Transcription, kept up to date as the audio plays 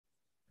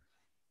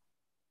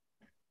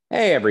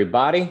Hey,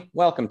 everybody.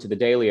 Welcome to the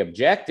Daily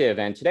Objective.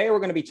 And today we're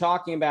going to be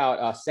talking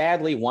about,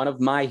 sadly, one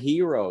of my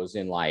heroes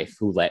in life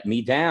who let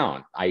me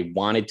down. I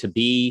wanted to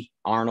be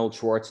Arnold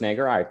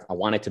Schwarzenegger. I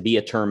wanted to be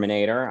a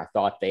Terminator. I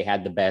thought they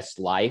had the best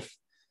life.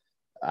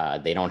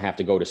 They don't have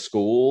to go to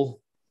school.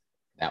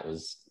 That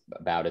was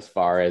about as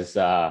far as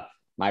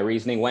my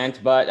reasoning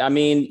went. But I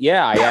mean,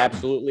 yeah,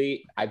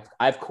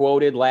 I've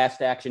quoted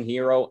Last Action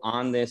Hero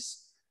on this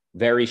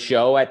very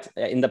show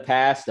in the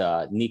past.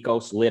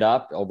 Nikos Lit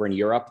Up over in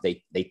Europe.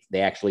 They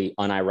actually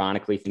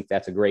unironically think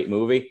that's a great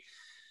movie.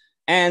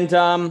 And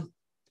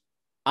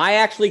I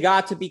actually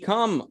got to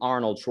become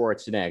Arnold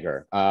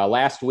Schwarzenegger.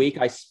 Last week,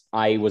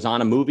 I was on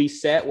a movie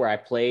set where I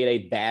played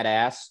a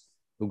badass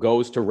who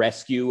goes to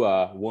rescue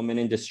a woman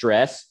in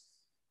distress.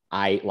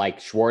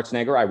 Like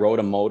Schwarzenegger, I rode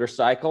a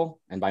motorcycle.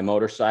 And by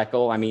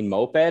motorcycle, I mean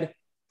moped.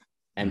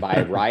 And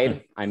by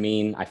ride, I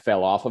mean I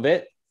fell off of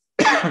it.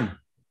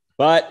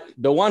 But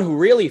the one who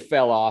really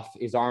fell off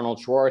is Arnold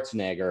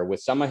Schwarzenegger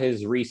with some of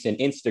his recent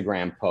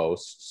Instagram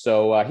posts.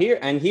 So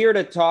here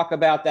to talk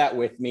about that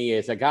with me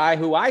is a guy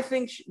who I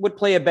think would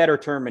play a better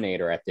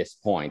Terminator at this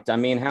point. I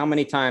mean, how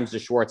many times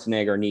does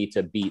Schwarzenegger need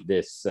to beat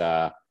this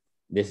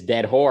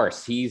dead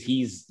horse?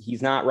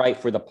 He's not right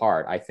for the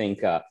part. I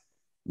think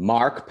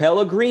Mark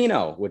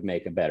Pellegrino would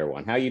make a better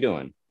one. How you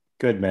doing?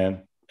 Good,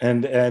 man.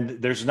 And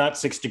there's not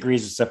 6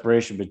 degrees of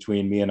separation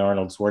between me and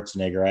Arnold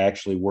Schwarzenegger. I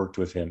actually worked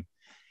with him.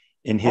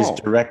 In his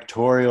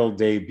directorial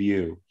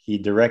debut, he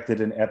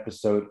directed an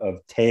episode of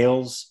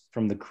Tales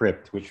from the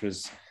Crypt, which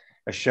was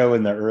a show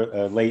in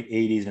the late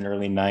 80s and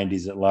early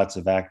 90s that lots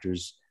of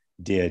actors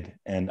did.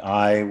 And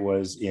I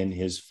was in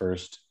his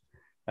first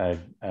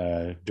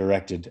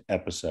directed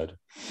episode.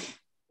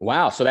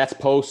 Wow. So that's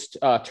post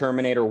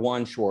Terminator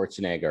 1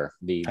 Schwarzenegger,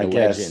 the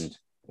legend.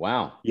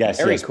 Wow. Yes.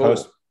 Very cool.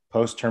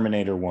 Post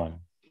Terminator 1.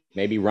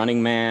 Maybe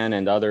Running Man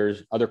and other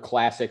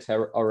classics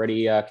have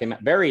already came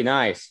out. Very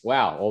nice.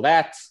 Wow. Well,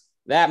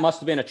 that must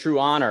have been a true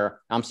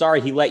honor. I'm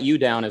sorry he let you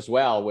down as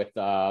well with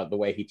the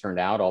way he turned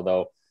out,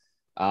 although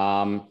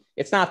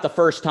it's not the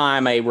first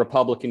time a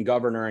Republican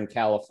governor in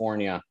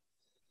California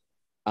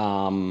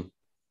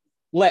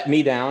let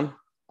me down,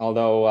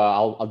 although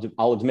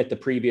I'll admit the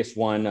previous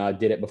one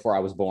did it before I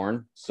was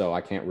born, so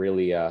I can't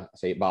really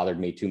say it bothered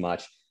me too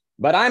much.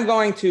 But I'm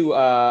going to,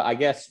 I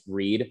guess,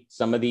 read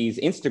some of these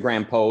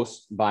Instagram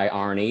posts by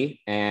Arnie,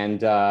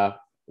 and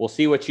we'll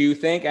see what you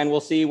think, and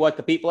we'll see what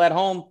the people at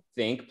home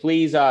think.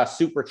 Please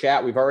super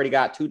chat. We've already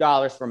got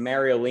 $2 from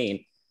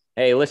Marioline.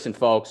 Hey, listen,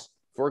 folks,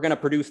 if we're going to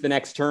produce the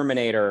next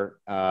Terminator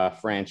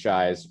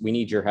franchise, we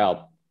need your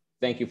help.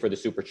 Thank you for the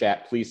super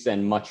chat. Please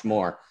send much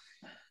more.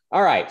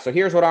 All right, so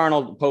here's what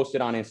Arnold posted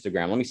on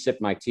Instagram. Let me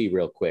sip my tea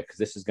real quick because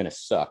this is going to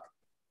suck.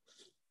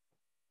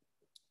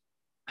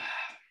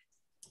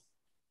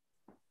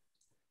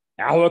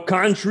 Our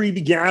country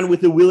began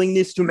with a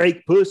willingness to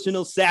make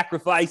personal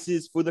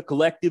sacrifices for the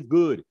collective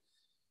good.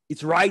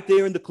 It's right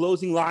there in the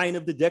closing line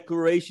of the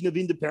Declaration of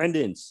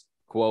Independence.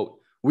 Quote,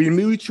 we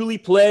mutually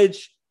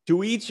pledge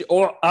to each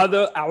or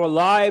other our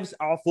lives,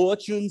 our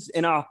fortunes,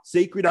 and our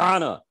sacred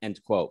honor, end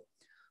quote.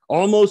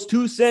 Almost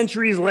 2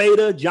 centuries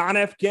later, John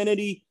F.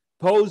 Kennedy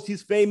posed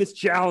his famous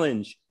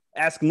challenge.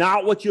 Ask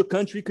not what your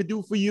country could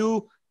do for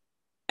you.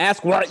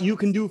 Ask what you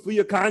can do for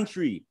your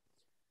country.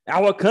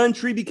 Our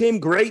country became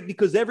great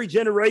because every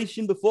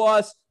generation before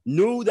us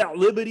knew that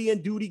liberty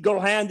and duty go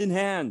hand in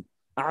hand.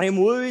 I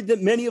am worried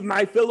that many of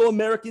my fellow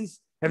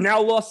Americans have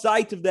now lost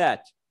sight of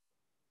that.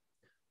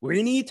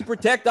 We need to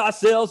protect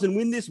ourselves and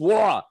win this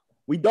war.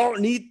 We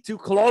don't need to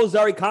close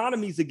our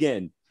economies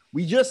again.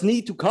 We just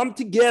need to come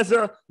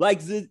together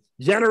like the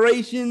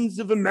generations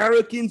of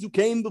Americans who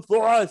came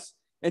before us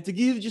and to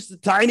give just a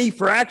tiny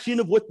fraction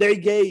of what they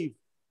gave.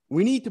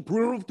 We need to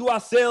prove to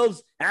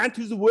ourselves and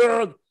to the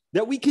world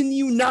that we can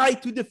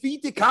unite to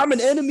defeat the common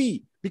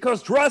enemy.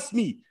 Because trust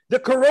me, the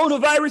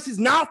coronavirus is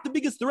not the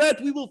biggest threat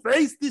we will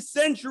face this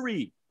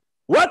century.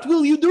 What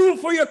will you do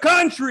for your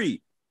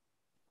country?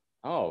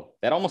 Oh,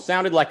 that almost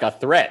sounded like a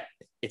threat.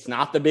 It's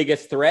not the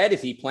biggest threat.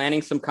 Is he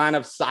planning some kind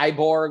of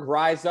cyborg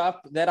rise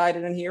up that I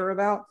didn't hear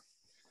about?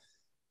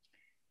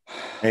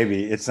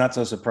 Maybe. It's not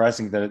so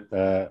surprising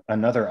that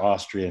another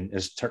Austrian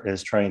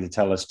is trying to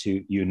tell us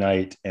to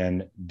unite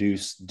and do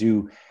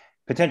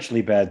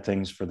potentially bad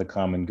things for the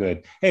common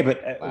good. Hey,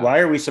 but wow. Why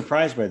are we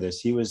surprised by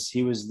this? He was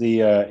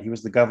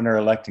the governor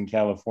elect in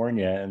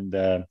California and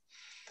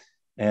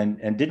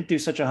didn't do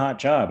such a hot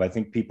job. I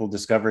think people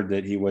discovered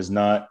that he was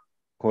not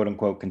quote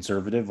unquote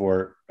conservative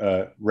or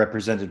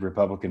represented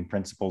Republican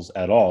principles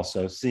at all.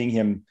 So seeing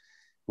him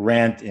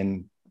rant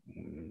in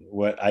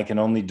what I can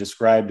only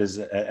describe as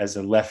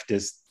a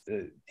leftist,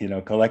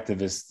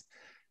 collectivist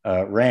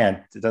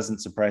rant, it doesn't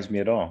surprise me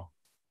at all.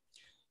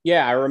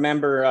 Yeah, I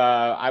remember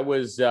I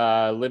was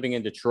living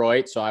in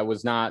Detroit, so I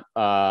was not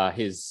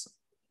his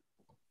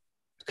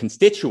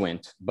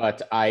constituent,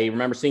 but I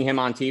remember seeing him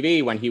on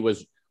TV when he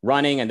was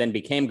running and then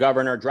became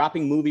governor,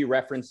 dropping movie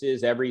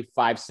references every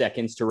 5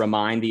 seconds to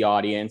remind the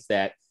audience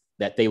that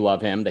they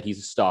love him, that he's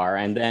a star.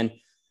 And then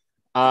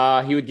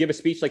He would give a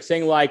speech like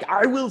saying like,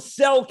 I will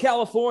sell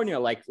California.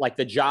 Like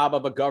the job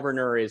of a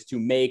governor is to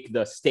make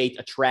the state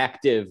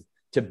attractive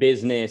to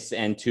business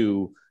and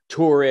to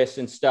tourists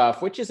and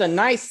stuff, which is a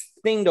nice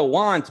thing to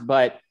want,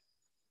 but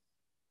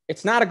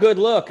it's not a good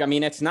look. I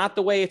mean, it's not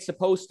the way it's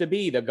supposed to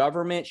be. The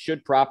government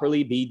should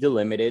properly be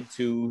delimited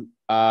to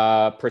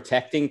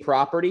protecting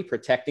property,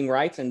 protecting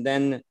rights, and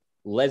then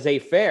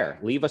laissez-faire,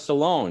 leave us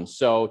alone.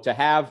 So to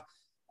have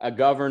a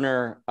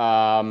governor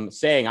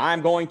saying,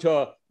 I'm going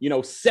to,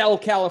 sell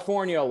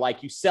California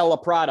like you sell a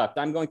product.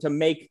 I'm going to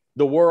make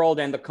the world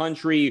and the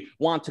country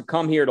want to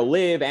come here to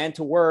live and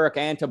to work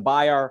and to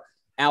buy our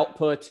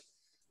output.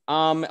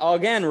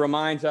 Again,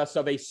 reminds us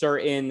of a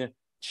certain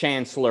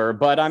chancellor.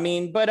 But I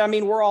mean,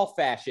 we're all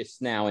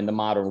fascists now in the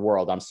modern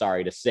world, I'm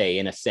sorry to say,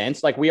 in a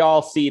sense. Like, we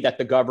all see that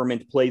the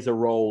government plays a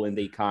role in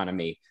the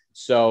economy.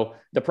 So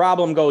the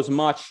problem goes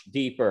much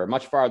deeper,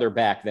 much farther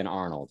back than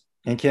Arnold.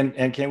 And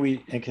can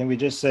we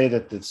just say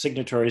that the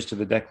signatories to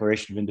the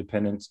Declaration of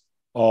Independence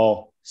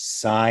all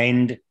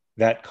signed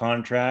that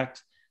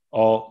contract,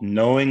 all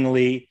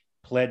knowingly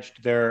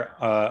pledged their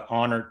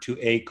honor to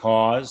a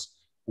cause,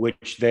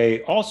 which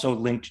they also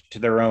linked to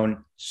their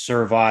own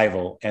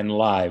survival and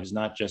lives,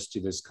 not just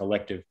to this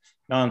collective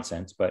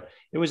nonsense, but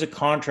it was a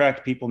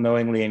contract people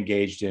knowingly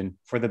engaged in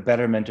for the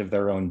betterment of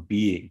their own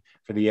being,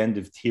 for the end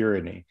of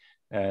tyranny,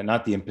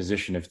 not the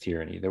imposition of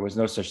tyranny. There was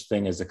no such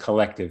thing as a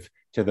collective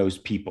to those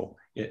people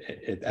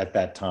at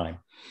that time.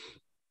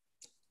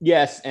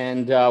 Yes,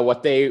 and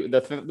what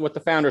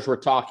the founders were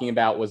talking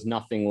about was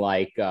nothing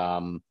like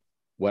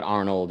what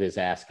Arnold is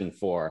asking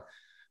for.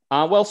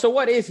 So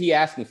what is he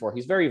asking for?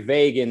 He's very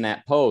vague in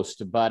that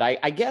post, but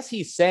I guess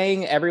he's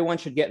saying everyone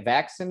should get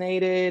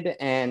vaccinated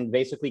and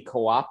basically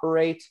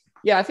cooperate.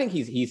 Yeah, I think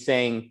he's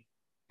saying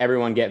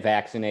everyone get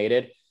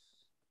vaccinated.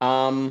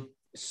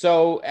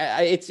 So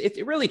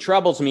it really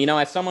troubles me,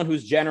 as someone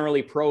who's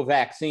generally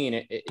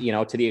pro-vaccine,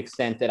 to the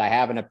extent that I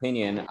have an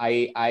opinion,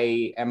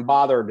 I am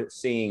bothered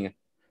seeing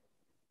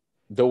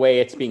the way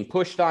it's being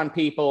pushed on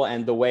people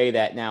and the way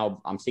that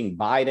now I'm seeing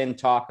Biden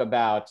talk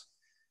about,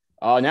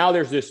 now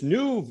there's this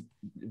new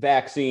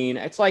vaccine.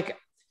 It's like,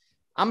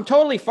 I'm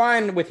totally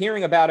fine with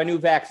hearing about a new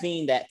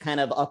vaccine that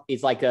kind of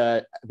is like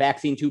a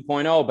vaccine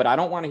 2.0, but I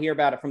don't want to hear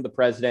about it from the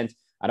president.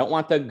 I don't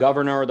want the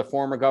governor or the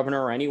former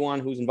governor or anyone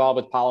who's involved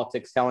with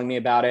politics telling me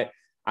about it.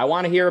 I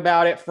want to hear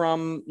about it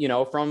from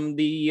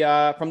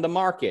the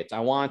market. I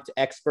want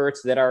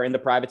experts that are in the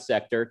private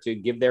sector to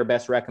give their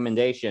best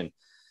recommendation.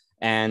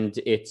 And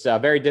it's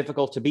very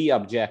difficult to be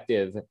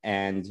objective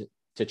and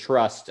to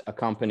trust a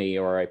company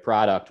or a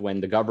product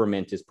when the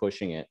government is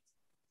pushing it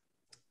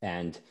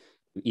and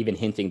even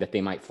hinting that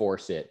they might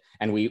force it.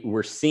 And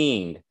we're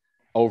seeing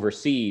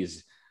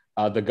overseas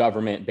the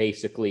government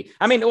basically,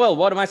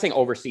 what am I saying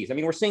overseas? I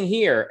mean, we're seeing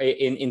here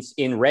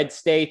in red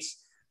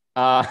states,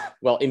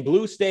 in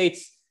blue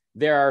states,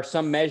 there are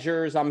some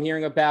measures I'm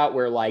hearing about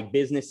where like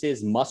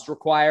businesses must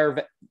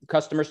require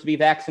customers to be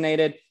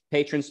vaccinated,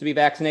 patrons to be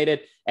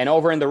vaccinated. And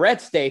over in the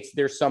red states,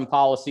 there's some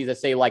policies that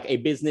say like a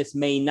business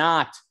may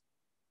not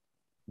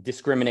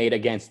discriminate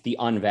against the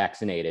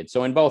unvaccinated.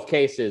 So in both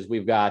cases,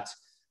 we've got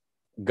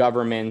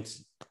government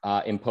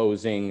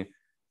imposing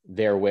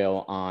their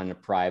will on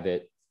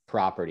private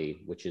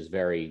property, which is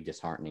very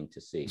disheartening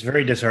to see. It's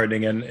very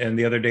disheartening. And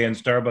the other day in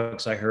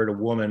Starbucks, I heard a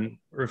woman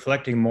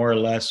reflecting more or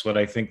less what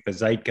I think the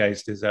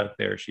zeitgeist is out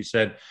there. She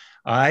said,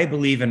 I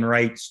believe in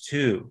rights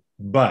too,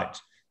 but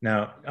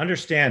now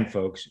understand,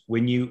 folks,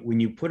 when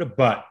you put a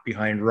but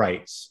behind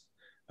rights,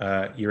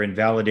 you're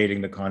invalidating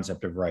the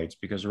concept of rights,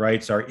 because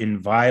rights are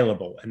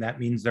inviolable. And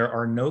that means there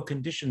are no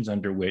conditions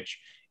under which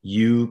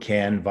you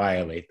can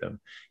violate them.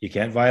 You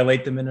can't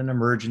violate them in an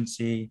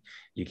emergency.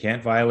 You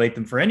can't violate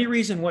them for any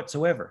reason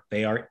whatsoever.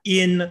 They are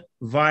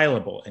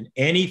inviolable. And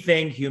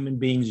anything human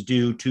beings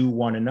do to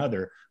one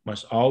another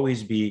must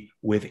always be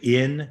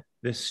within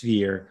the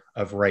sphere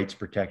of rights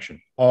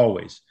protection,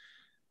 always.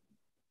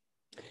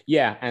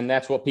 Yeah, and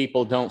that's what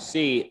people don't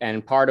see.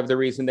 And part of the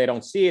reason they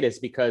don't see it is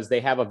because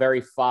they have a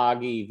very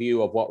foggy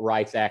view of what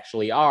rights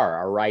actually are.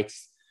 Are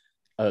rights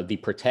the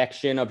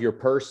protection of your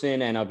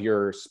person and of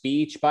your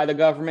speech by the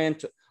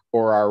government,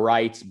 or are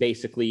rights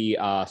basically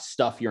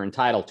stuff you're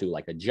entitled to,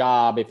 like a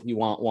job if you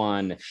want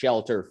one,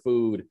 shelter,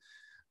 food,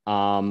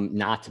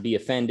 not to be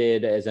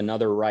offended as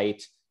another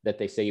right that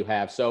they say you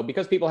have. So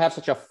because people have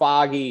such a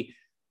foggy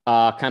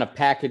kind of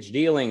package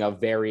dealing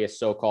of various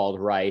so-called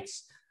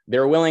rights,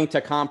 they're willing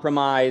to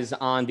compromise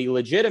on the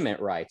legitimate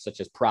rights, such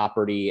as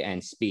property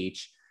and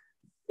speech,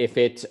 if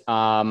it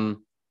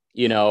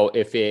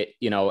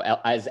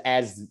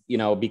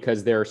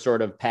because they're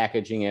sort of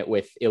packaging it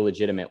with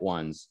illegitimate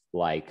ones,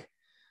 like,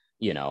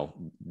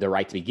 the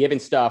right to be given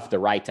stuff, the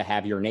right to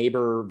have your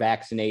neighbor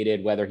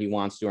vaccinated, whether he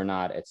wants to or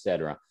not,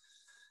 etc.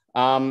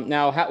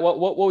 Now,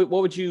 what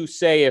would you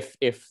say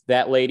if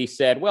that lady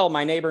said, well,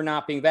 my neighbor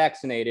not being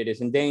vaccinated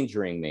is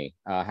endangering me?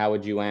 How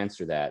would you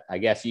answer that? I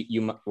guess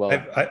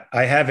I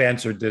have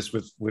answered this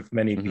with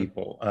many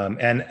people.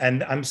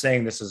 And I'm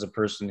saying this as a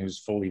person who's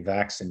fully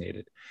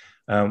vaccinated.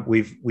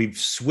 We've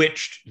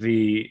switched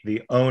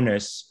the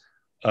onus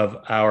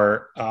of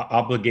our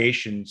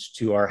obligations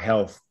to our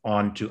health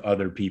onto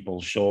other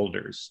people's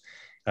shoulders,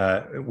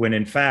 when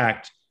in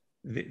fact,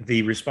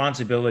 the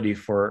responsibility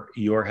for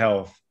your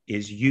health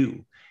is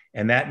you.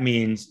 And that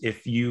means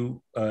if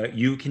you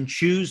can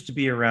choose to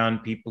be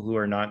around people who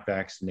are not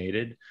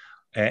vaccinated,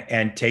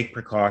 and take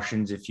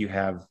precautions if you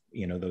have,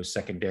 those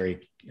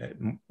secondary,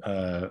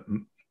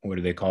 what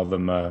do they call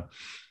them?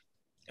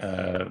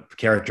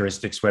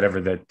 Characteristics, whatever,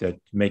 that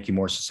make you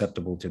more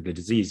susceptible to the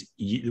disease.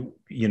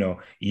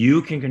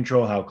 You can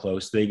control how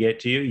close they get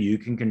to you. You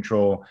can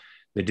control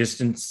the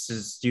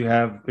distances you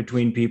have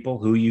between people,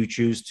 who you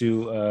choose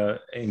to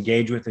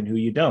engage with and who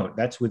you don't.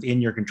 That's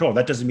within your control.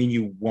 That doesn't mean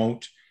you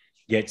won't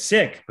get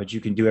sick, but you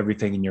can do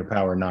everything in your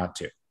power not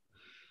to.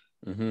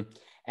 Mm-hmm.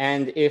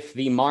 And if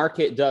the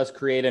market does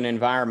create an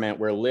environment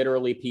where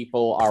literally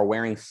people are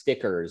wearing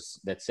stickers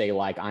that say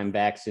like I'm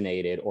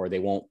vaccinated, or they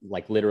won't,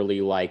 like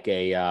literally like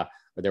or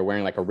they're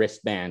wearing like a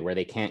wristband where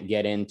they can't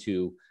get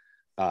into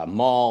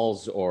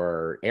malls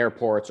or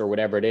airports or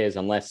whatever it is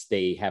unless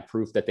they have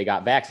proof that they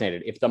got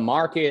vaccinated. If the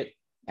market,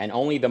 and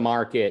only the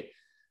market,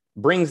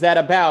 brings that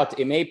about,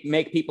 it may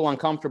make people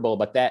uncomfortable,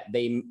 but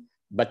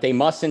they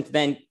mustn't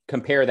then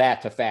compare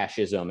that to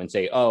fascism and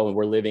say, oh,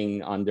 we're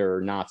living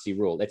under Nazi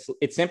rule.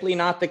 It's simply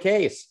not the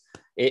case.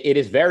 It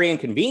is very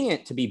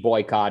inconvenient to be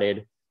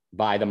boycotted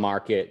by the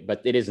market,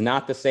 but it is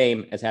not the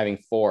same as having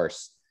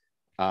force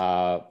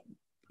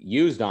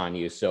used on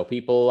you. So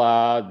people,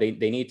 they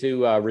need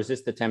to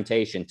resist the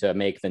temptation to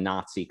make the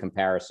Nazi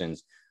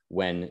comparisons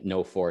when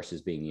no force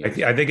is being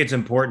used. I think it's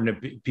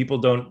important that people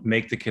don't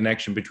make the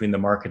connection between the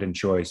market and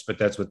choice, but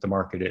that's what the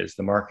market is.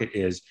 The market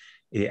is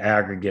the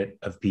aggregate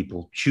of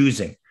people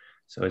choosing.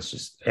 So it's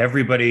just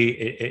everybody,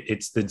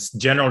 it's the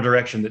general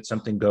direction that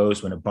something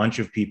goes when a bunch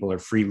of people are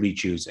freely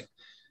choosing.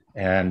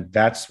 And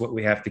that's what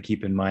we have to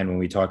keep in mind when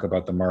we talk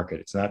about the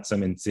market. It's not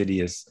some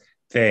insidious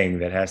thing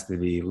that has to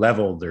be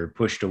leveled or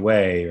pushed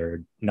away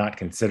or not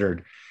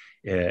considered.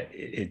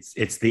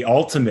 It's the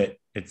ultimate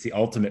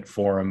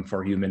forum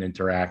for human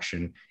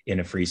interaction in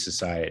a free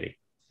society.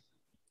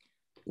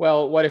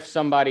 Well, what if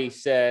somebody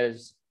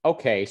says,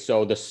 okay,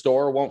 so the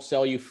store won't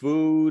sell you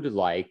food,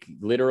 like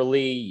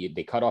literally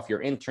they cut off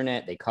your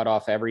internet, they cut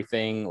off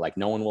everything, like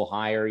no one will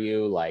hire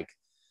you. Like,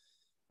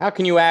 how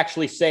can you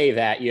actually say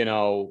that,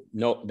 a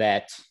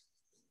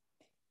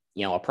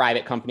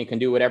private company can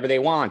do whatever they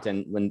want?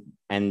 And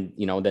then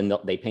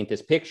they paint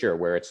this picture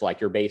where it's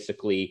like you're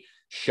basically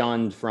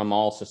shunned from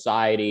all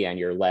society and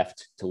you're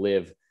left to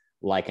live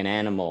like an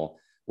animal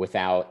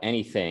without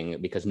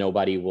anything because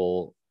nobody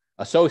will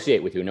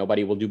associate with you.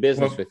 Nobody will do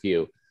business with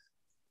you.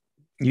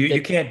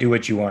 You can't do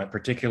what you want,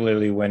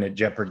 particularly when it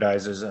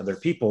jeopardizes other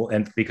people.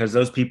 And because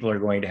those people are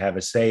going to have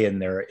a say in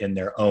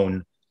their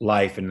own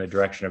life, in the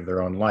direction of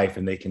their own life.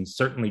 And they can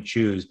certainly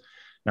choose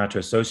not to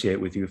associate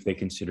with you if they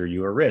consider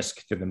you a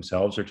risk to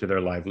themselves or to their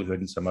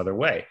livelihood in some other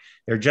way.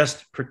 They're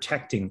just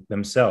protecting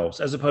themselves,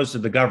 as opposed to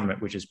the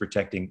government, which is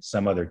protecting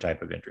some other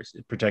type of interest,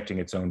 protecting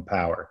its own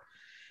power.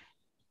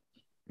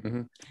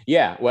 Mm-hmm.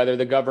 Yeah, whether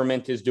the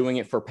government is doing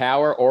it for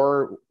power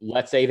or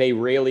let's say they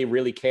really,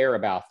 really care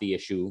about the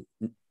issue.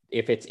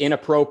 If it's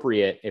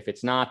inappropriate, if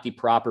it's not the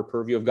proper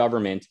purview of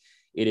government,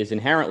 it is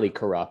inherently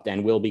corrupt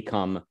and will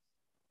become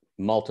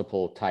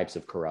multiple types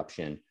of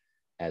corruption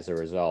as a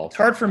result. It's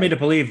hard for me to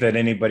believe that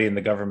anybody in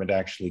the government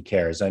actually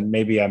cares. And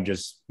maybe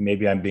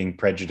I'm being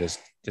prejudiced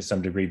to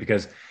some degree,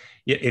 because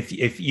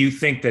if you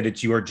think that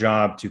it's your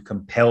job to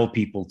compel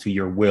people to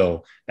your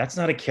will, that's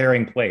not a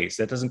caring place.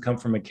 That doesn't come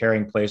from a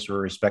caring place or a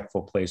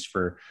respectful place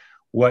for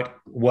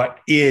what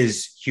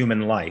is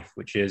human life,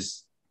 which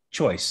is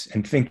choice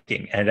and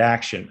thinking and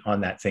action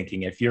on that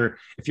thinking. If you're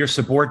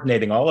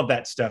subordinating all of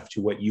that stuff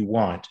to what you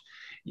want,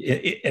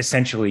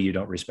 essentially you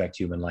don't respect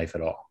human life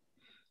at all.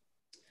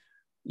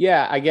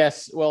 Yeah, I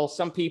guess. Well,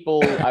 some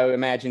people, I would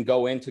imagine,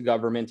 go into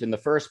government in the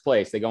first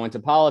place. They go into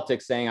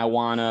politics saying, I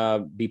want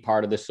to be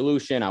part of the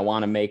solution. I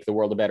want to make the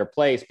world a better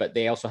place. But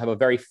they also have a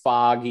very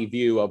foggy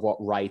view of what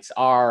rights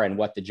are and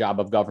what the job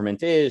of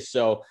government is.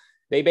 So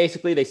they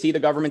see the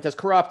government as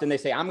corrupt and they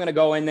say, I'm going to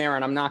go in there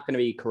and I'm not going to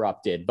be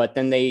corrupted. But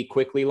then they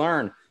quickly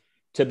learn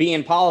to be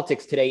in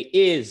politics today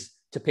is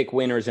to pick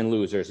winners and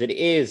losers. It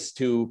is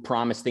to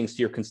promise things to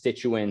your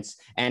constituents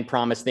and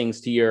promise things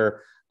to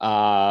your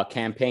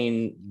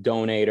campaign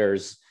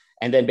donators,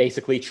 and then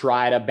basically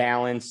try to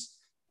balance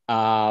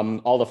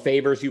all the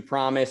favors you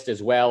promised,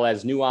 as well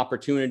as new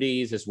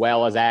opportunities, as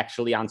well as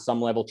actually on some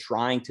level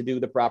trying to do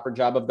the proper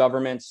job of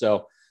government.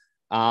 So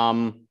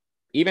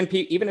even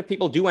if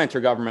people do enter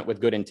government with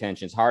good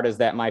intentions, hard as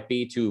that might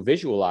be to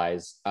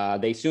visualize,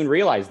 they soon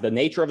realize the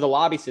nature of the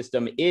lobby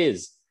system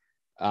is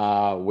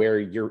where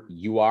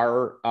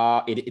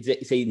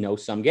it's a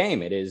no-sum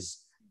game. It is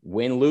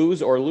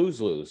win-lose or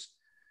lose-lose.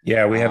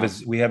 Yeah, we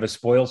have a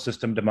spoil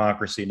system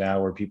democracy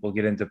now where people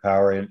get into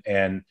power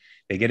and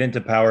they get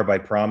into power by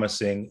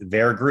promising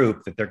their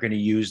group that they're going to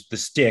use the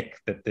stick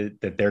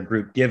that their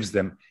group gives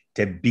them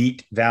to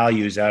beat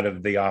values out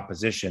of the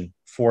opposition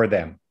for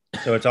them.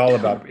 So it's all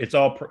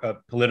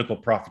political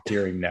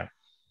profiteering now.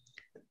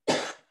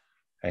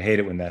 I hate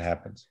it when that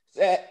happens.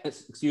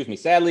 Excuse me.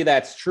 Sadly,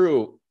 that's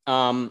true.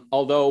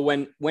 Although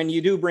when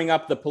you do bring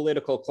up the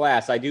political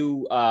class, I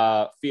do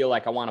feel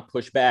like I want to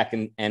push back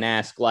and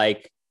ask,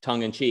 like,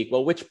 tongue in cheek,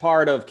 well, which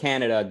part of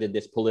Canada did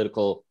this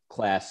political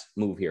class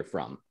move here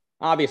from?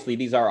 Obviously,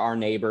 these are our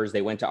neighbors.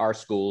 They went to our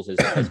schools,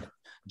 as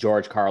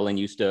George Carlin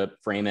used to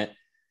frame it.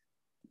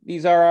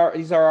 These are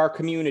our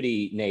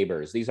community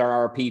neighbors. These are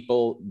our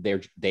people.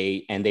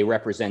 They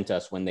represent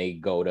us when they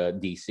go to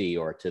DC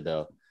or to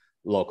the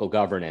local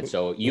government.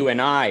 So you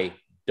and I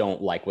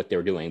don't like what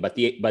they're doing, but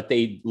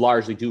they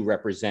largely do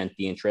represent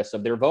the interests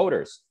of their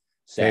voters.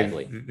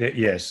 Sadly,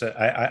 yes,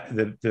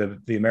 the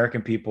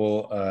American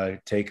people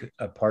take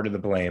a part of the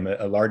blame,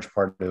 a large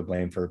part of the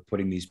blame for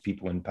putting these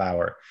people in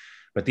power.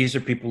 But these are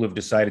people who've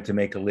decided to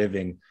make a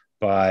living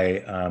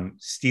by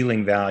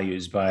stealing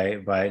values,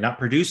 by not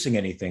producing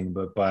anything,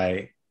 but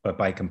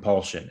by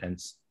compulsion. And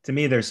to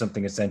me, there's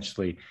something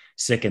essentially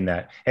sick in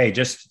that. Hey,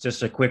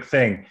 just a quick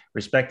thing,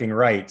 respecting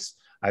rights.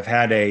 I've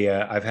had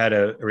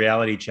a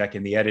reality check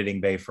in the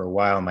editing bay for a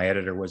while. My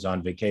editor was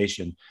on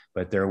vacation,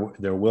 but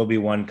there will be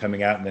one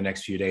coming out in the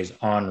next few days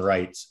on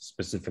rights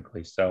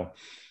specifically. So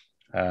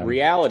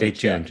reality stay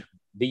tuned. Check,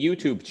 the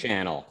YouTube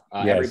channel.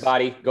 Yes.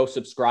 Everybody go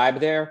subscribe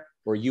there,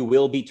 or you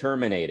will be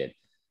terminated.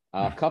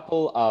 A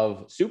couple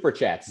of super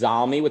chats.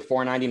 Zalmi with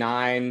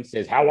 $4.99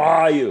 says, "How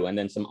are you?" And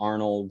then some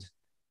Arnold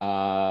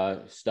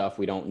stuff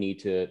we don't need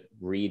to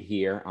read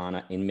here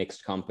in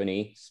mixed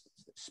company.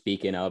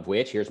 Speaking of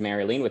which, here's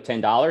Marilyn with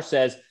 $10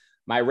 says,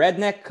 "My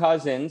redneck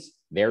cousins,"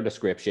 their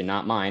description,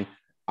 not mine,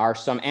 "are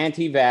some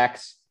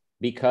anti-vax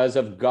because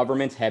of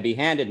government's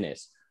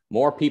heavy-handedness.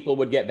 More people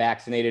would get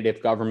vaccinated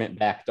if government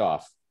backed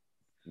off."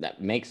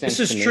 That makes sense.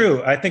 This is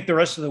true. I think the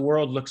rest of the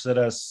world looks at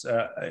us,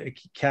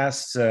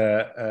 casts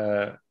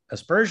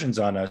aspersions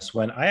on us,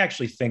 when I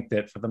actually think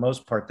that for the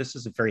most part, this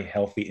is a very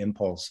healthy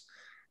impulse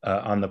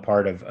on the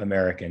part of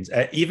Americans,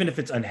 even if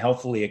it's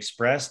unhealthily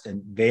expressed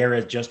and they're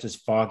just as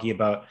foggy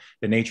about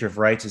the nature of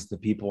rights as the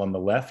people on the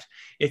left.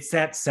 It's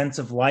that sense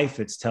of life.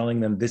 It's telling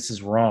them this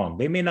is wrong.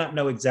 They may not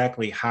know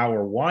exactly how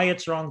or why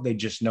it's wrong. They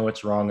just know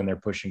it's wrong and they're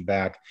pushing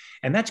back.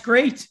 And that's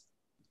great.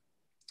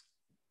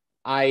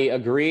 I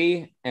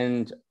agree.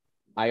 And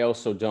I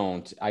also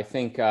don't. I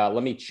think,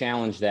 let me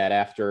challenge that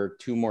after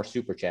two more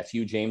super chats.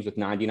 Hugh James with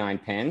 99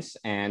 pence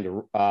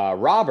and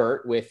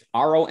Robert with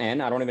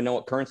RON. I don't even know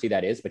what currency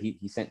that is, but he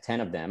sent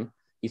 10 of them.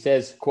 He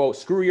says, quote,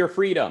 "Screw your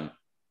freedom,"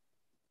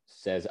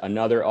 says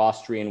another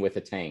Austrian with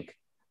a tank.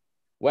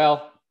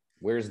 Well,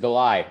 where's the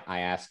lie, I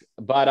ask.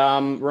 But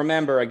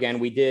remember, again,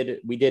 we did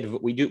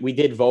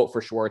vote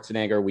for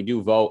Schwarzenegger. We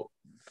do vote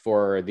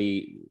for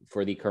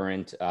the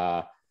current.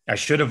 I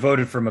should have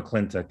voted for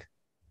McClintock.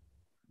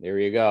 There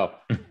you go.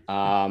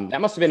 That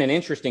must have been an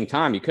interesting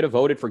time. You could have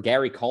voted for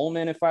Gary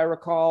Coleman, if I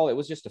recall. It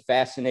was just a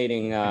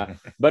fascinating,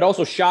 but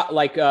also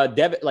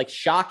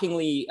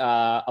shockingly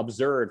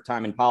absurd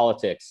time in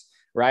politics,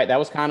 right? That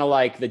was kind of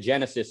like the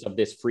genesis of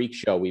this freak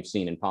show we've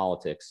seen in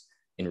politics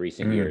in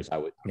recent years, I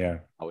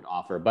would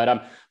offer.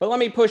 But let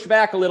me push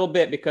back a little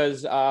bit,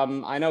 because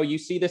I know you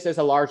see this as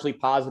a largely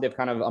positive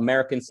kind of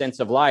American sense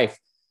of life,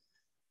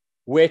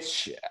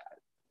 which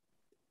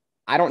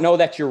I don't know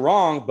that you're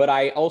wrong, but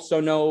I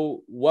also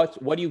know what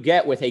do you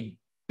get with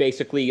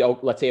basically,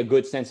 let's say, a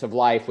good sense of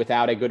life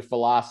without a good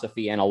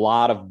philosophy and a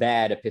lot of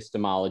bad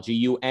epistemology.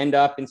 You end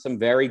up in some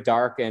very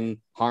dark and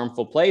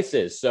harmful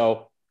places.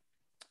 So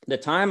the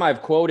time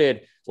I've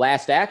quoted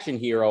Last Action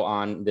Hero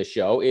on the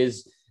show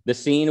is the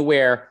scene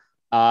where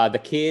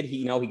the kid,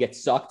 he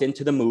gets sucked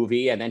into the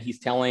movie, and then he's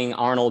telling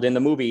Arnold in the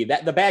movie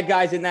that the bad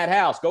guy's in that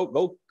house.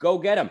 Go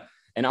get him.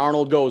 And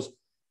Arnold goes,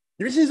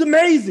 "This is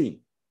amazing.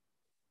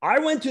 I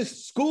went to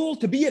school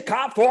to be a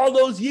cop for all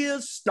those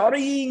years,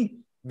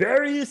 studying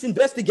various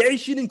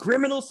investigation and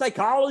criminal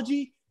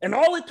psychology. And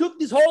all it took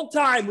this whole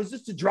time was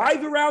just to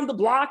drive around the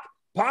block,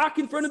 park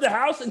in front of the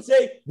house, and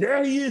say,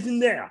 there he is in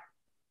there."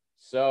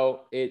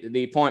 So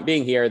the point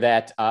being here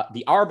that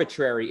the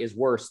arbitrary is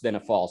worse than a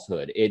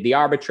falsehood. The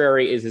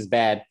arbitrary is as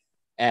bad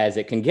as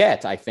it can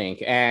get, I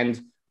think. And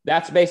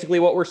that's basically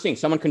what we're seeing.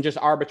 Someone can just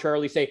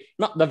arbitrarily say,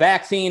 "No, the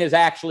vaccine is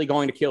actually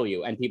going to kill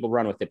you," and people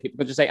run with it. People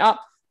can just say,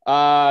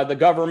 the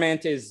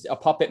government is a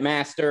puppet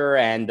master,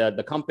 and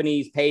the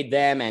companies paid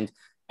them,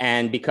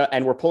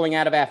 and we're pulling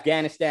out of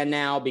Afghanistan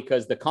now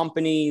because the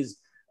companies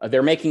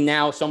they're making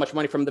now so much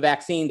money from the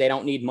vaccine, they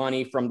don't need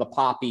money from the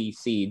poppy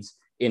seeds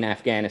in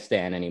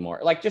Afghanistan anymore.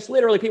 Like, just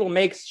literally, people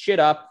make shit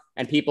up,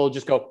 and people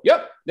just go,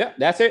 "Yep,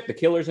 that's it. The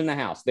killer's in the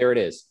house. There it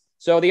is."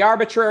 So the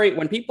arbitrary,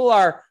 when people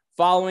are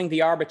following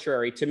the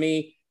arbitrary, to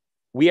me,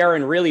 we are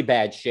in really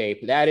bad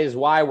shape. That is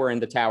why we're in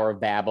the Tower of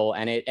Babel,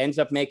 and it ends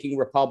up making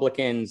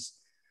Republicans,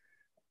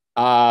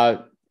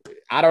 I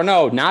don't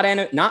know,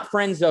 not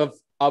friends of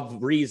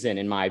reason,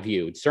 in my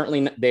view.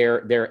 Certainly,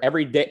 they're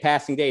every day,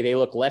 passing day, they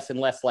look less and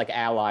less like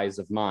allies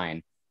of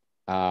mine.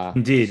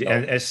 Indeed, so.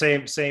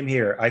 And same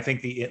here. I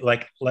think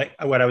like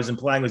what I was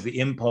implying was the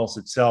impulse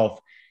itself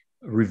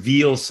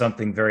reveals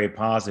something very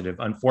positive.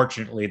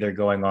 Unfortunately, they're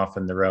going off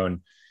in their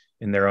own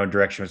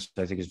direction, which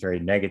I think is very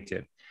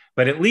negative.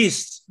 but at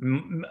least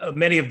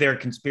many of their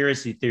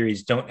conspiracy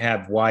theories don't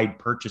have wide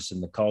purchase in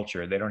the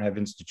culture. They don't have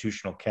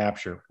institutional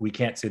capture. We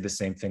can't say the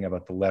same thing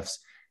about the left's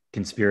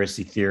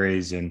conspiracy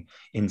theories and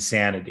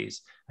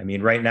insanities. I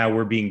mean, right now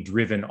we're being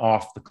driven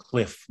off the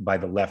cliff by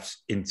the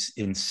left's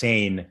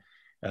insane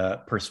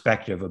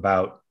perspective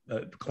about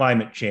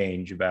climate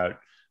change, about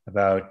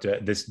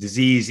this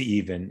disease,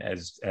 even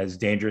as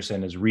dangerous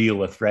and as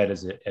real a threat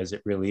as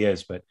it really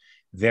is. But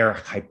their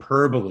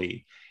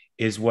hyperbole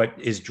is what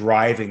is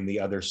driving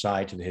the other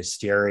side to the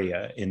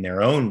hysteria in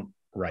their own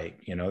right.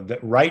 You know, that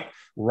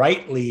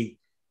rightly,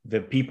 the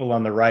people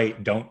on the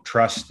right don't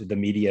trust the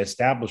media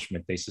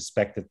establishment. They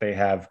suspect that they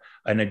have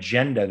an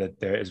agenda that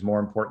there is more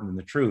important than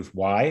the truth.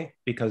 Why?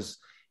 Because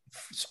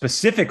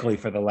specifically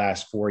for the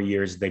last 4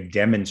 years, they've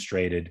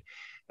demonstrated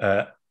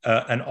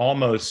an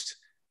almost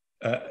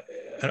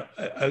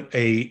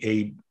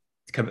a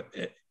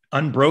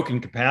unbroken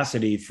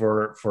capacity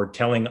for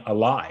telling a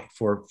lie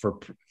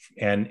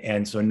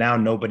and so now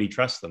nobody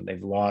trusts them.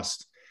 They've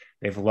lost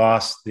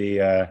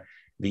the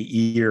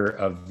ear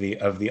of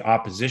the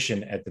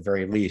opposition at the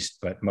very least.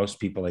 But most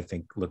people, I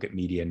think, look at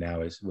media now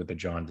as with a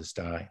jaundiced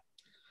eye.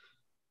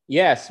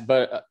 Yes,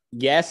 but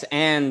yes,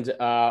 and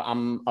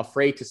I'm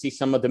afraid to see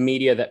some of the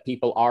media that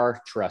people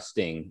are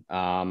trusting.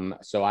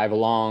 So I've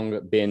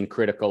long been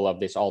critical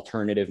of this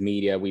alternative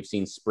media we've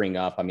seen spring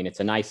up. I mean, it's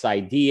a nice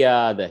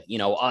idea that, you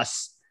know,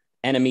 us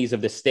enemies of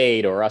the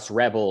state or us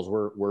rebels,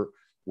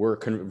 we're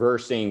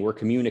conversing, we're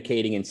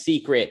communicating in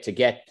secret to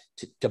get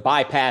to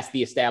bypass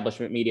the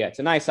establishment media. It's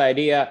a nice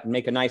idea,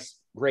 make a nice,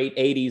 great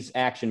 80s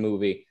action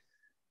movie,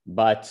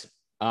 but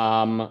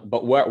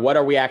what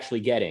are we actually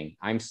getting?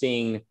 I'm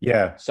seeing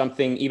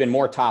something even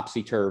more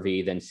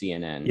topsy-turvy than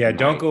CNN. Yeah,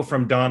 don't go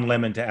from Don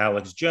Lemon to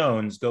Alex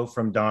Jones. Go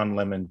from Don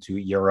Lemon to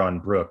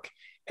Yaron Brook,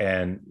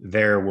 and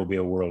there will be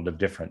a world of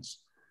difference.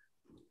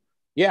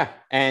 Yeah,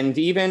 and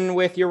even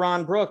with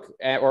Yaron Brook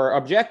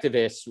or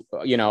objectivists,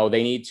 you know,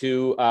 they need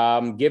to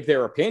give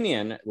their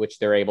opinion, which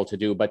they're able to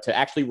do, but to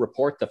actually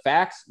report the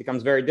facts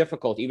becomes very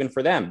difficult even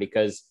for them,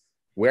 because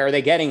where are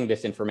they getting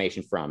this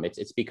information from?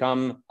 It's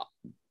become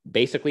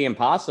basically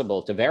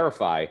impossible to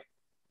verify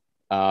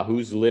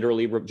who's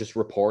literally just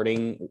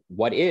reporting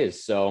what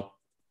is. So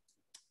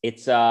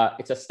it's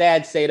a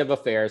sad state of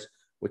affairs,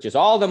 which is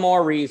all the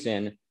more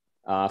reason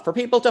for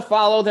people to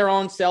follow their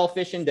own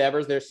selfish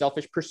endeavors, their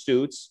selfish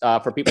pursuits,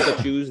 for people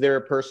to choose their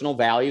personal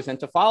values and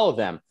to follow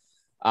them.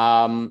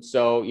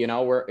 So, you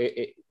know,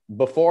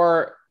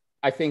 before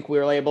I think we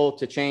were able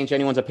to change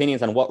anyone's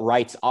opinions on what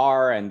rights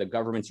are and the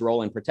government's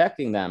role in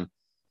protecting them,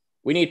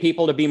 we need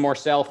people to be more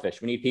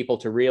selfish. We need people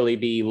to really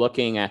be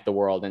looking at the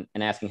world and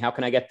asking, how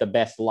can I get the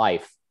best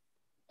life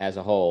as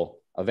a whole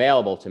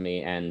available to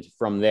me? And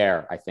from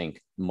there, I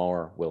think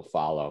more will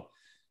follow.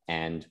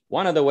 And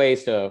one of the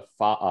ways to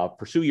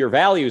pursue your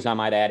values, I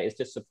might add, is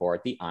to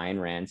support the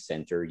Ayn Rand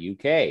Center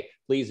UK.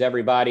 Please,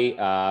 everybody,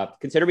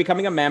 consider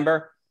becoming a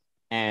member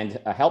and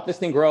help this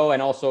thing grow,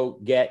 and also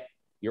get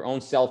your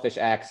own selfish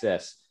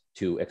access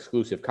to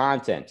exclusive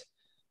content.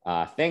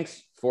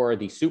 Thanks for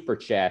the super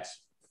chats,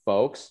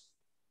 folks.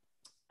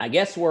 I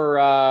guess we're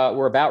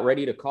about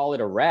ready to call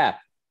it a wrap.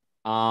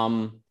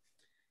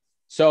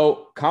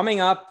 So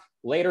coming up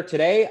later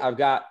today, I've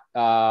got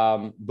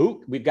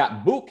we've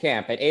got boot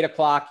camp at 8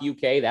 o'clock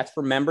UK. That's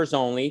for members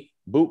only.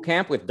 Boot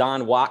camp with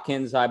Don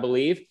Watkins, I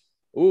believe.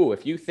 Ooh,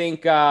 if you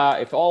think,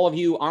 if all of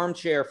you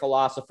armchair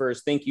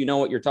philosophers think you know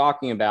what you're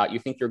talking about, you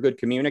think you're a good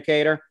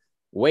communicator,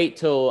 wait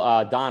till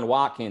Don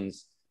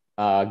Watkins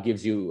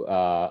gives you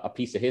a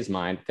piece of his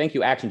mind. Thank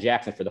you, Action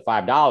Jackson, for the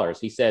 $5.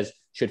 He says,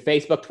 should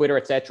Facebook, Twitter,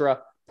 etc.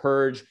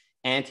 purge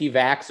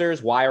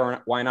anti-vaxxers?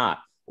 Why not?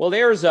 Well,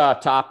 there's a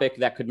topic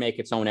that could make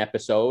its own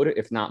episode,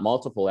 if not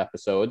multiple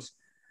episodes.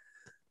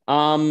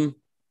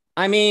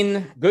 I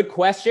mean, good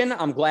question.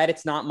 I'm glad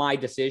it's not my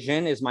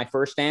decision is my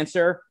first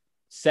answer.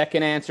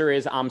 Second answer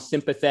is I'm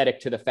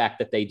sympathetic to the fact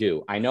that they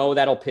do. I know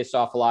that'll piss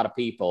off a lot of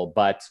people,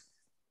 but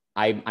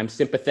I'm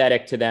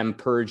sympathetic to them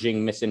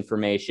purging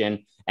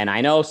misinformation. And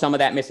I know some of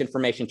that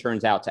misinformation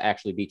turns out to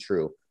actually be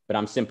true, but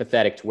I'm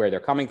sympathetic to where they're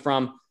coming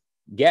from.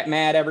 Get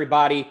mad,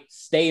 everybody.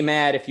 Stay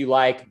mad if you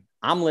like.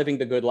 I'm living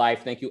the good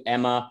life. Thank you,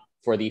 Emma,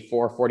 for the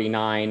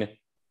 $4.49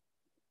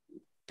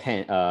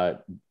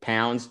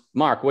 pounds.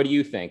 Mark, what do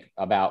you think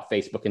about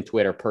Facebook and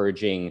Twitter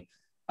purging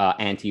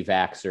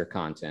anti-vaxxer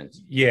content?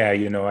 Yeah,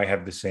 you know, I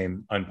have the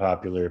same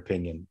unpopular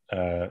opinion.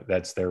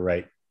 That's their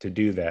right to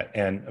do that.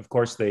 And of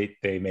course they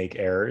make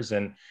errors,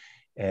 and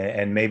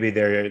maybe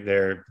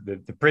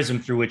the prism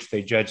through which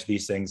they judge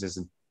these things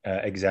isn't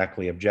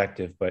exactly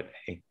objective, but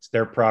hey, it's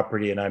their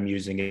property and I'm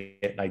using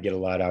it and I get a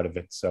lot out of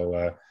it.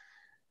 So,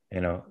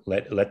 you know,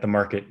 let the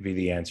market be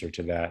the answer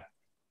to that.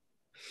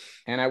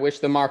 And I wish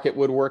the market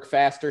would work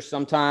faster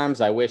sometimes.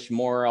 I wish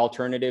more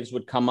alternatives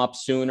would come up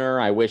sooner.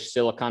 I wish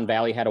Silicon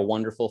Valley had a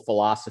wonderful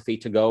philosophy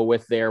to go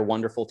with their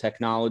wonderful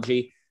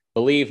technology.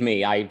 Believe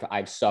me,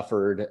 I've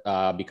suffered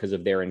because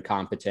of their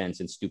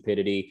incompetence and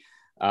stupidity.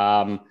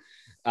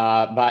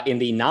 But in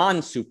the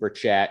non-super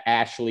chat,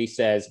 Ashley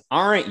says,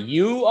 aren't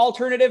you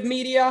alternative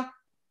media?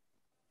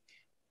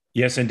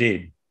 Yes,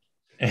 indeed.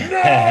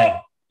 No,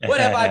 what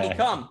have I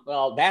become?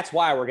 Well, that's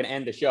why we're going to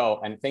end the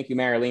show. And thank you,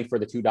 Marilyn, for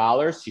the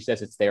 $2. She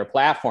says it's their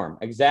platform.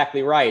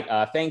 Exactly right.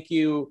 Thank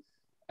you,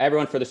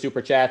 everyone, for the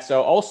super chat.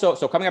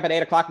 So coming up at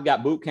 8 o'clock, we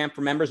got boot camp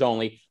for members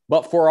only.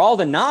 But for all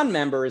the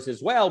non-members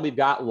as well, we've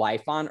got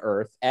Life on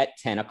Earth at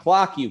 10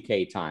 o'clock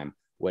UK time,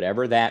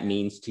 whatever that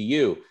means to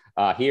you,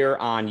 here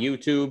on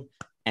YouTube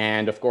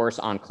and, of course,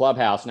 on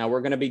Clubhouse. Now,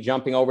 we're going to be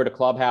jumping over to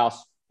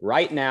Clubhouse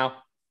right now.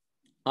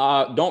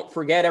 Don't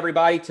forget,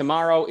 everybody,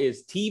 tomorrow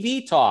is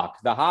TV Talk,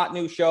 the hot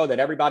new show that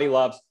everybody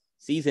loves,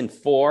 season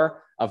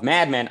 4 of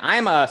Mad Men.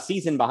 I'm a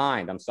season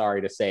behind, I'm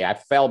sorry to say. I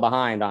fell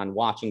behind on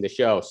watching the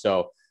show.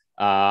 So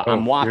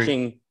I'm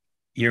watching.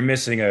 You're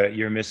missing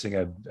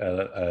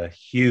a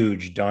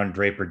huge Don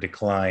Draper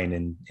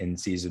decline in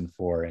season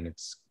 4, and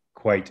it's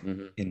quite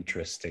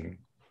interesting.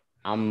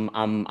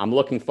 I'm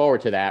looking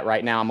forward to that.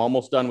 Right now, I'm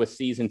almost done with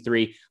season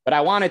 3, but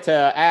I wanted to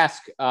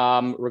ask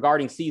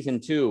regarding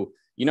season 2.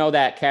 You know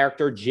that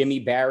character, Jimmy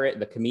Barrett,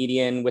 the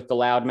comedian with the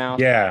loud mouth?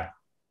 Yeah.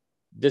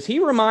 Does he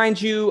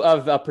remind you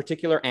of a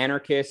particular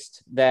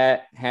anarchist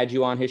that had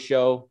you on his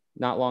show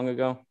not long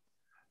ago?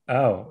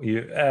 Oh,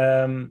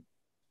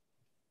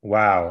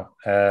 wow.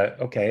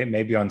 Okay,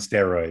 maybe on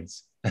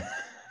steroids.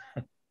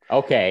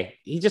 Okay.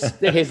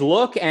 His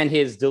look and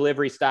his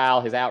delivery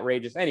style, his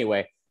outrageous.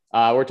 Anyway,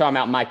 we're talking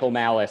about Michael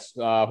Malice,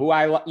 who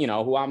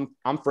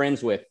I'm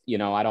friends with.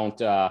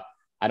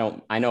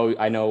 I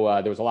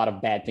know there was a lot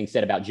of bad things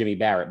said about Jimmy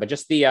Barrett, but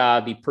just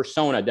the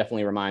persona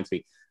definitely reminds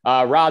me.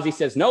 Rozzy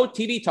says no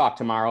TV talk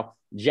tomorrow.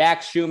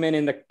 Jack Schumann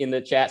in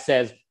the chat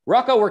says,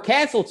 Rucka, we're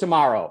canceled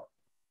tomorrow.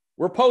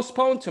 We're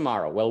postponed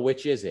tomorrow. Well,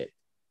 which is it?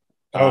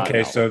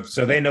 Okay, no.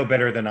 so they know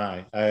better than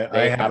I.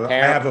 I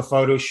have a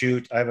photo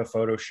shoot. I have a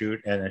photo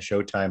shoot and a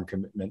Showtime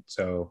commitment.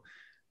 So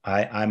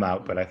I'm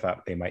out, but I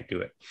thought they might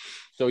do it.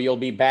 So you'll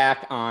be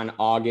back on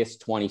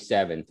August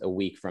 27th, a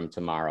week from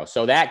tomorrow.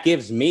 So that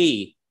gives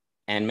me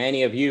and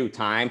many of you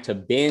time to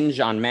binge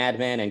on Mad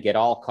Men and get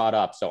all caught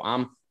up. So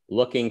I'm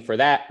looking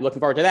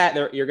forward to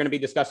that. You're going to be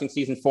discussing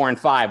season 4 and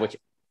 5, which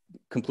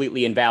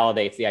completely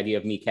invalidates the idea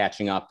of me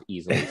catching up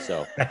easily.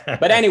 So,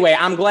 but anyway,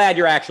 I'm glad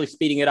you're actually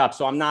speeding it up.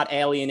 So I'm not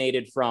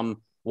alienated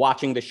from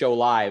watching the show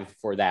live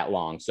for that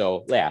long.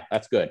 So yeah,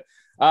 that's good.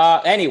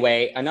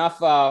 Anyway,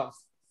 enough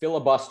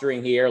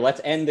filibustering here.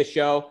 Let's end the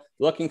show.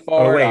 Looking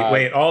forward.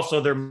 Wait. Also,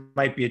 there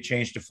might be a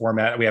change to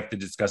format. We have to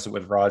discuss it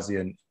with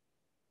Rozzy, and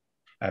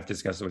I have to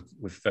discuss it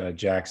with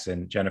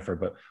Jackson, Jennifer,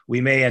 but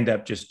we may end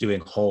up just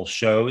doing whole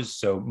shows.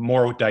 So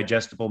more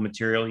digestible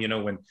material,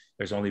 when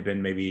there's only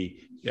been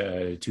maybe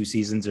 2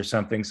 seasons or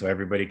something. So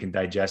everybody can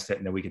digest it.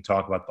 And then we can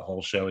talk about the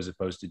whole show as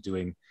opposed to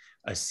doing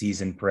a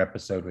season per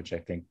episode, which I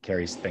think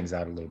carries things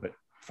out a little bit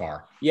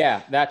far.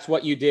 Yeah, that's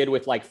what you did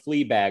with like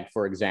Fleabag,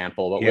 for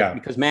example. But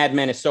because Mad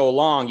Men is so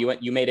long,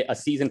 you made it a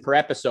season per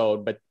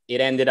episode, but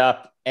it ended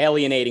up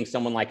alienating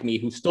someone like me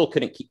who still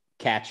couldn't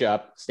catch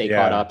up, stay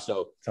caught up.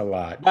 So it's a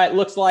lot. But it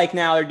looks like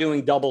now they're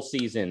doing double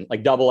season,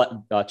 like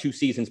 2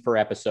 seasons per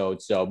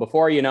episode. So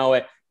before you know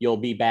it, you'll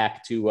be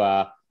back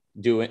to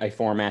doing a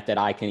format that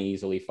I can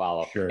easily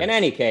follow. Sure. In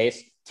any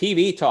case,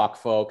 TV Talk,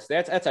 folks,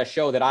 that's a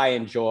show that I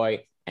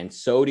enjoy, and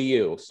so do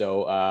you.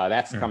 So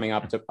that's coming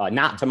up to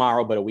not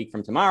tomorrow, but a week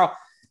from tomorrow.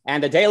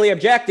 And the Daily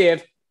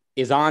Objective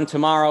is on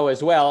tomorrow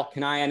as well.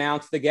 Can I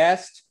announce the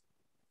guest?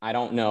 I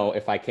don't know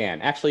if I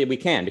can. Actually, we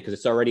can, because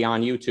it's already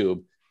on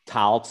YouTube.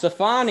 Tal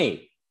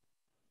Safani.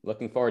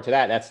 Looking forward to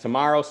that. That's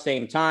tomorrow,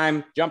 same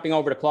time. Jumping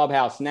over to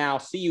Clubhouse now.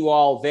 See you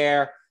all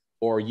there,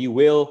 or you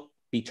will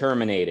be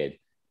terminated.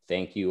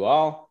 Thank you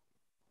all,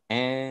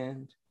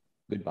 and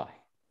goodbye.